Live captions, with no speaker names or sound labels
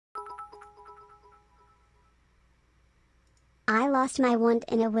I lost my wand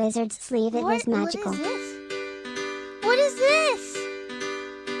in a wizard's sleeve. It was magical. What is this? What is this?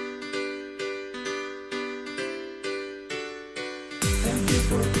 Thank you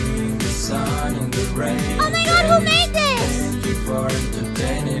for being the sun in the rain. Oh my god, who made this? Thank you for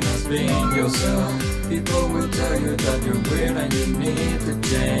entertaining us being yourself. People will tell you that you're weird and you need to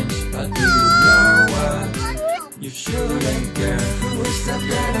change. But do you know what? You shouldn't care. Who is that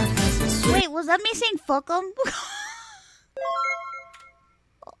that has the sweet Wait, was that me saying fuck 'em?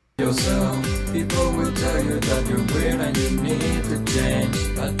 yourself? People will tell you that you're weird and you need to change.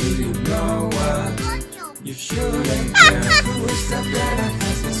 But do you know what? You shouldn't care. Who is that that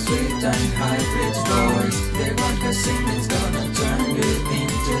has the sweet and high-pitched voice? They want her sing, it's gonna turn you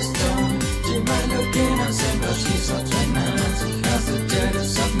into stone. She might look innocent, but she's so tremendous. She has the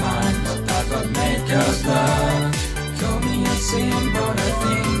jealous of mine, but that would make us love. Call me a sin, but I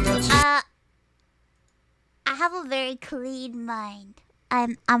think that you I have a very clean mind.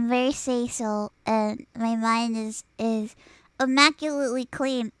 I'm very say-so, and my mind is immaculately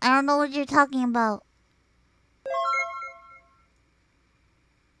clean. I don't know what you're talking about.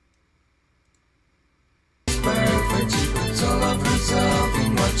 perfect. She puts all of herself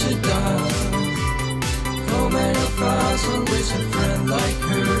in what she does. No matter fast or with a friend like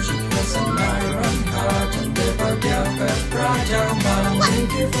her, she has an iron heart and never get that fragile mind.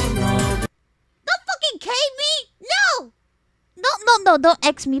 Thank you for knowing. Don't fucking cave me! No! No, don't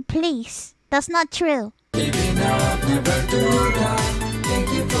X me, please. That's not true. Giving up, never do that. Thank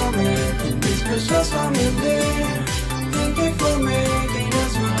you for making this precious family. Thank you for making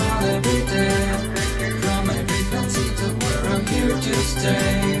us smile every day. From every fancy to where I'm here to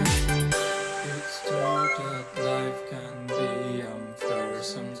stay. It's true that life can be unfair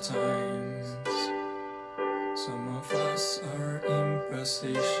sometimes. Some of us are in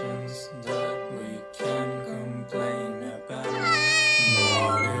positions that we can complain about.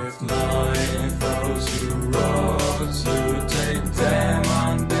 But if life throws you rocks, you take them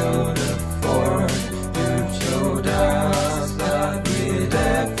and build a fort. You showed us that with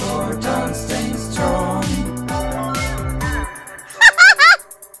effort and staying strong.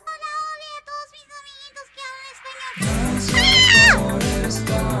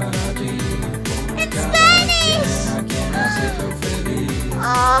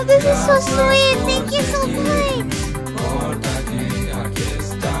 Oh, this is so sweet. Thank you so much. Porque aquí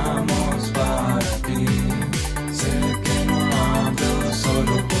estamos para ti. Sé que no hablo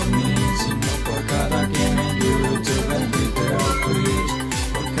solo por mí, sino por cada quien en YouTube, en Twitter o Twitch,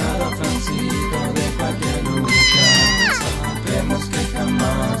 por cada fancito de cualquier lugar. Sabemos que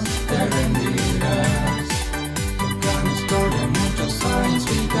jamás te rendirás. Tu gran historia muchos ha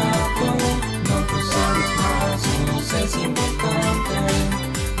inspirado. No cruzar los brazos es importante.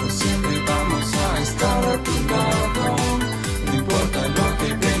 Pues siempre vamos a estar a tu lado. No importa lo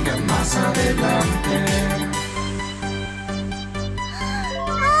que venga más adelante.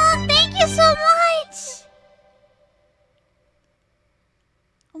 Oh, thank you so much.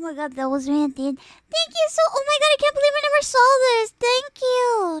 Oh my god, that was ranting. Thank you so. Oh my god, I can't believe I never saw this. Thank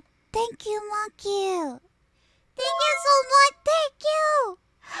you. Thank you, Maki. Thank you so much. Thank you.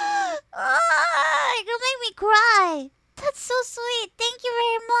 Oh, you're gonna make me cry. That's so sweet. Thank you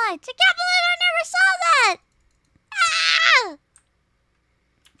very much. I can't believe I never saw that. Ah!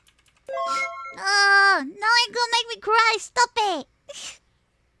 Oh, now you're gonna make me cry. Stop it.